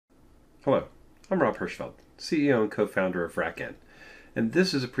Hello, I'm Rob Hirschfeld, CEO and co-founder of RackN, and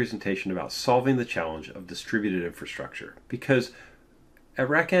this is a presentation about solving the challenge of distributed infrastructure, because at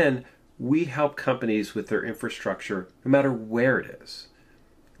RackN, we help companies with their infrastructure no matter where it is.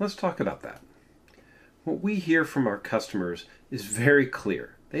 Let's talk about that. What we hear from our customers is very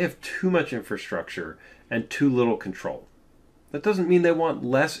clear. They have too much infrastructure and too little control. That doesn't mean they want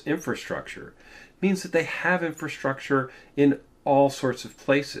less infrastructure. It means that they have infrastructure in all sorts of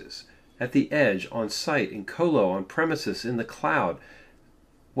places. At the edge, on site, in colo, on premises, in the cloud.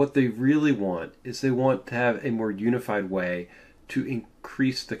 What they really want is they want to have a more unified way to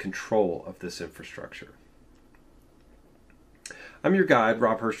increase the control of this infrastructure. I'm your guide,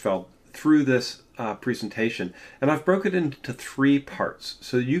 Rob Hirschfeld, through this presentation, and I've broken it into 3 parts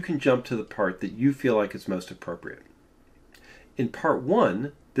so you can jump to the part that you feel like is most appropriate. In part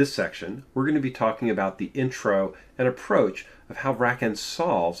 1, this section, we're going to be talking about the intro and approach of how RackN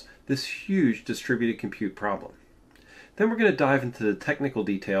solves this huge distributed compute problem. Then we're going to dive into the technical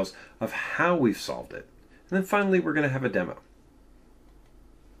details of how we've solved it. And then finally, we're going to have a demo.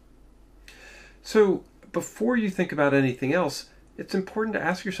 So before you think about anything else, it's important to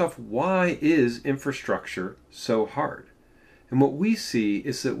ask yourself, why is infrastructure so hard? And what we see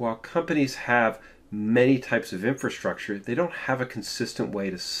is that while companies have many types of infrastructure, they don't have a consistent way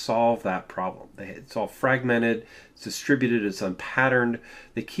to solve that problem. It's all fragmented, it's distributed, it's unpatterned.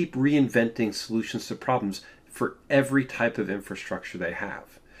 They keep reinventing solutions to problems for every type of infrastructure they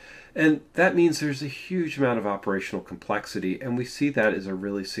have. And that means there's a huge amount of operational complexity, and we see that as a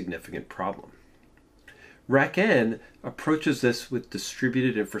really significant problem. RackN approaches this with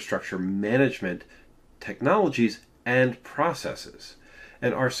distributed infrastructure management technologies and processes.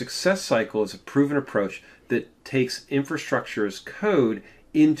 And our success cycle is a proven approach that takes infrastructure as code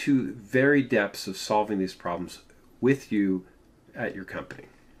into very depths of solving these problems with you at your company.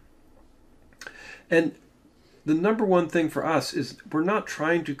 And the number one thing for us is we're not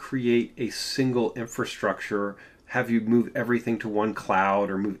trying to create a single infrastructure, have you move everything to one cloud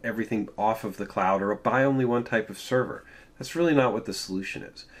or move everything off of the cloud or buy only one type of server. That's really not what the solution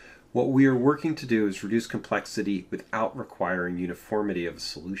is. What we are working to do is reduce complexity without requiring uniformity of a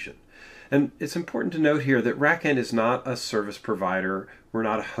solution. And it's important to note here that RackN is not a service provider, we're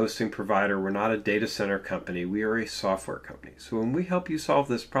not a hosting provider, we're not a data center company, we are a software company. So when we help you solve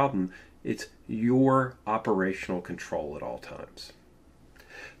this problem, it's your operational control at all times.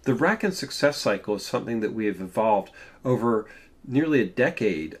 The RackN success cycle is something that we have evolved over nearly a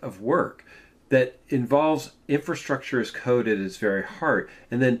decade of work that involves infrastructure as code at its very heart,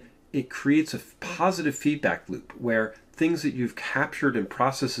 and then it creates a positive feedback loop where things that you've captured and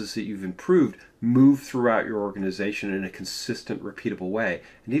processes that you've improved move throughout your organization in a consistent, repeatable way.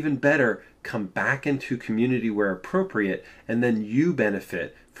 And even better, come back into community where appropriate, and then you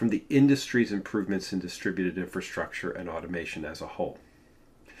benefit from the industry's improvements in distributed infrastructure and automation as a whole.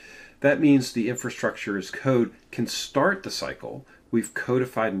 That means the infrastructure as code can start the cycle. We've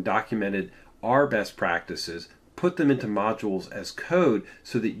codified and documented our best practices, put them into modules as code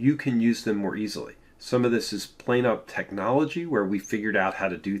so that you can use them more easily. Some of this is plain up technology where we figured out how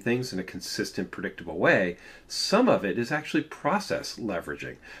to do things in a consistent, predictable way. Some of it is actually process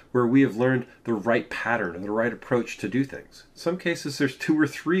leveraging, where we have learned the right pattern or the right approach to do things. In some cases, there's 2 or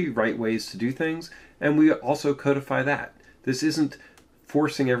 3 right ways to do things, and we also codify that. This isn't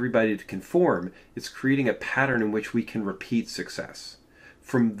forcing everybody to conform, it's creating a pattern in which we can repeat success.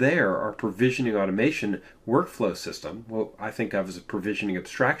 From there, our provisioning automation workflow system, what I think of as a provisioning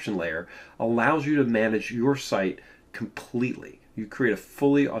abstraction layer, allows you to manage your site completely. You create a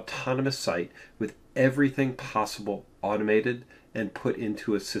fully autonomous site with everything possible automated and put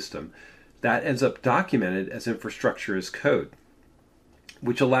into a system that ends up documented as infrastructure as code,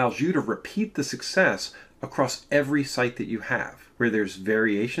 which allows you to repeat the success across every site that you have. Where there's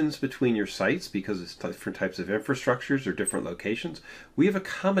variations between your sites because it's different types of infrastructures or different locations, we have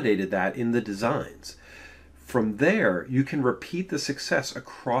accommodated that in the designs. From there, you can repeat the success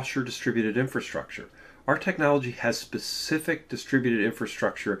across your distributed infrastructure. Our technology has specific distributed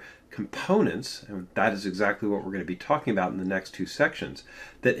infrastructure components, and that is exactly what we're going to be talking about in the next 2 sections,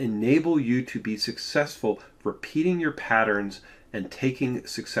 that enable you to be successful repeating your patterns and taking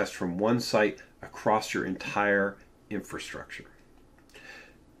success from one site across your entire infrastructure.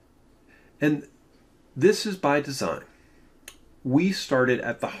 And this is by design. We started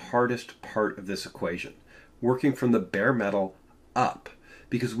at the hardest part of this equation, working from the bare metal up,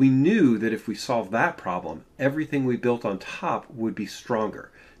 because we knew that if we solved that problem, everything we built on top would be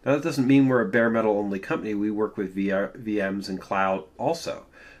stronger. Now, that doesn't mean we're a bare metal only company. We work with VMs and cloud also.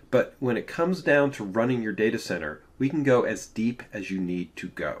 But when it comes down to running your data center, we can go as deep as you need to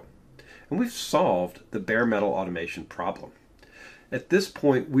go. and we've solved the bare metal automation problem. At this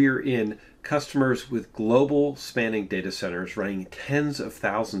point, we're in customers with global spanning data centers running tens of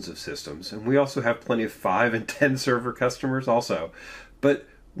thousands of systems, and we also have plenty of 5 and 10 server customers also. But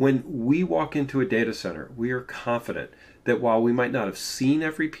when we walk into a data center, we are confident that while we might not have seen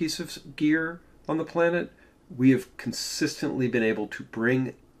every piece of gear on the planet, we have consistently been able to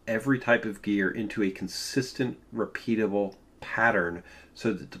bring every type of gear into a consistent, repeatable pattern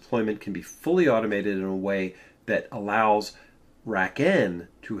so that deployment can be fully automated in a way that allows RackN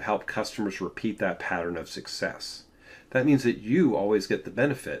to help customers repeat that pattern of success. That means that you always get the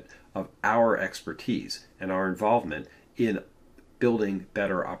benefit of our expertise and our involvement in building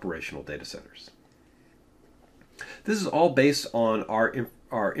better operational data centers. This is all based on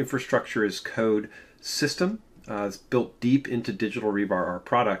our infrastructure as code system. It's built deep into Digital Rebar, our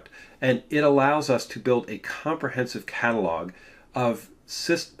product, and it allows us to build a comprehensive catalog of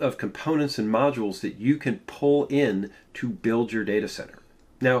components and modules that you can pull in to build your data center.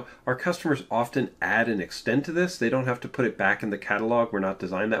 Now, our customers often add and extend to this. They don't have to put it back in the catalog. We're not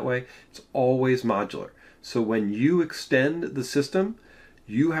designed that way. It's always modular. So when you extend the system,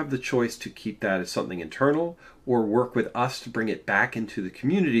 you have the choice to keep that as something internal or work with us to bring it back into the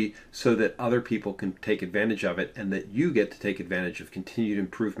community so that other people can take advantage of it and that you get to take advantage of continued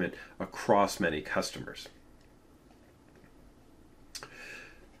improvement across many customers.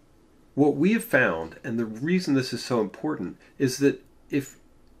 What we have found, and the reason this is so important, is that if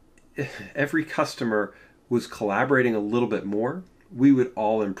every customer was collaborating a little bit more, we would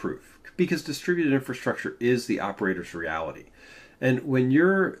all improve. Because distributed infrastructure is the operator's reality. And when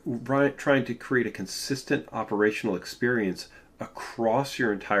you're trying to create a consistent operational experience across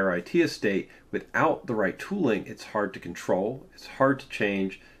your entire IT estate without the right tooling, it's hard to control, it's hard to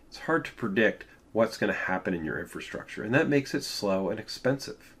change, it's hard to predict what's going to happen in your infrastructure. And that makes it slow and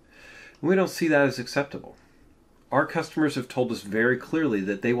expensive. And we don't see that as acceptable. Our customers have told us very clearly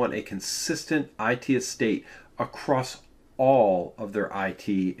that they want a consistent IT estate across all of their IT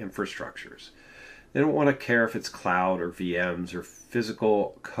infrastructures. They don't want to care if it's cloud or VMs or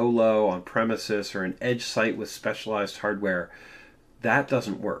physical colo on premises or an edge site with specialized hardware. That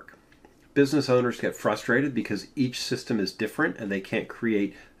doesn't work. Business owners get frustrated because each system is different and they can't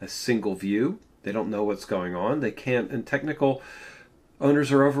create a single view. They don't know what's going on. They can't, and technical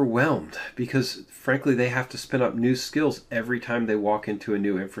owners are overwhelmed because, frankly, they have to spin up new skills every time they walk into a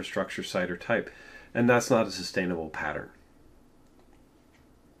new infrastructure site or type, and that's not a sustainable pattern.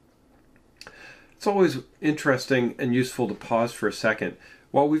 It's always interesting and useful to pause for a second.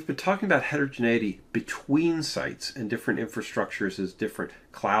 While we've been talking about heterogeneity between sites and different infrastructures as different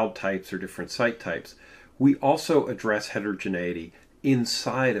cloud types or different site types, we also address heterogeneity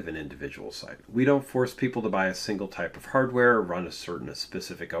inside of an individual site. We don't force people to buy a single type of hardware or run a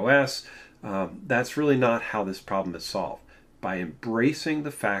specific OS. That's really not how this problem is solved. By embracing the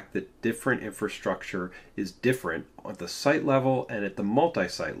fact that different infrastructure is different at the site level and at the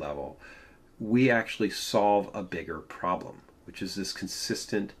multi-site level, we actually solve a bigger problem, which is this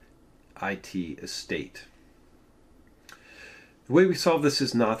consistent IT estate. The way we solve this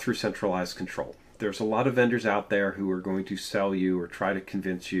is not through centralized control. There's a lot of vendors out there who are going to sell you or try to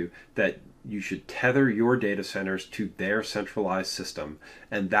convince you that you should tether your data centers to their centralized system,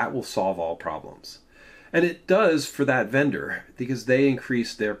 and that will solve all problems. And it does for that vendor because they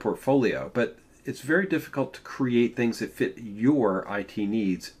increase their portfolio, but it's very difficult to create things that fit your IT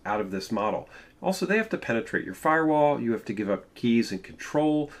needs out of this model. Also, they have to penetrate your firewall, you have to give up keys and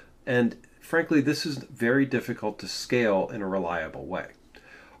control, and frankly, this is very difficult to scale in a reliable way.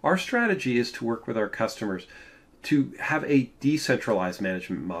 Our strategy is to work with our customers to have a decentralized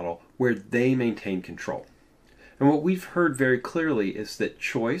management model where they maintain control. And what we've heard very clearly is that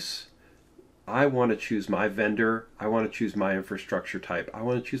choice, I want to choose my vendor, I want to choose my infrastructure type, I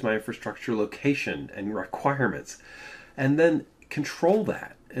want to choose my infrastructure location and requirements, and then control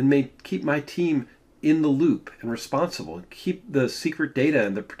that and keep my team in the loop and responsible, and keep the secret data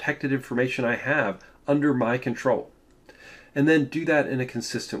and the protected information I have under my control. And then do that in a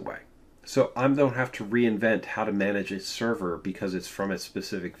consistent way. So I don't have to reinvent how to manage a server because it's from a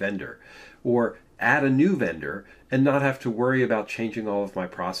specific vendor, or add a new vendor and not have to worry about changing all of my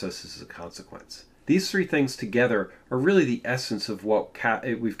processes as a consequence. These three things together are really the essence of what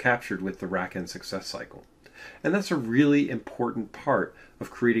we've captured with the RackN success cycle. And that's a really important part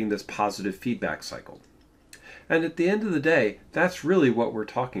of creating this positive feedback cycle. And at the end of the day, that's really what we're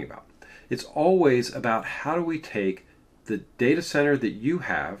talking about. It's always about how do we take the data center that you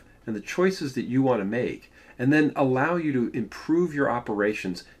have and the choices that you want to make, and then allow you to improve your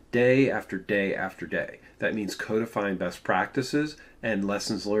operations day after day after day. That means codifying best practices and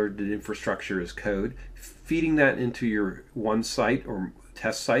lessons learned in infrastructure as code, feeding that into your one site or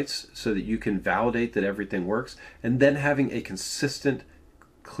test sites so that you can validate that everything works, and then having a consistent,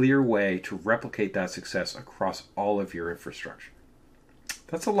 clear way to replicate that success across all of your infrastructure.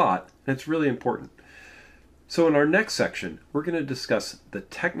 That's a lot, and it's really important. So in our next section, we're going to discuss the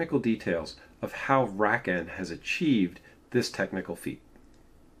technical details of how RackN has achieved this technical feat.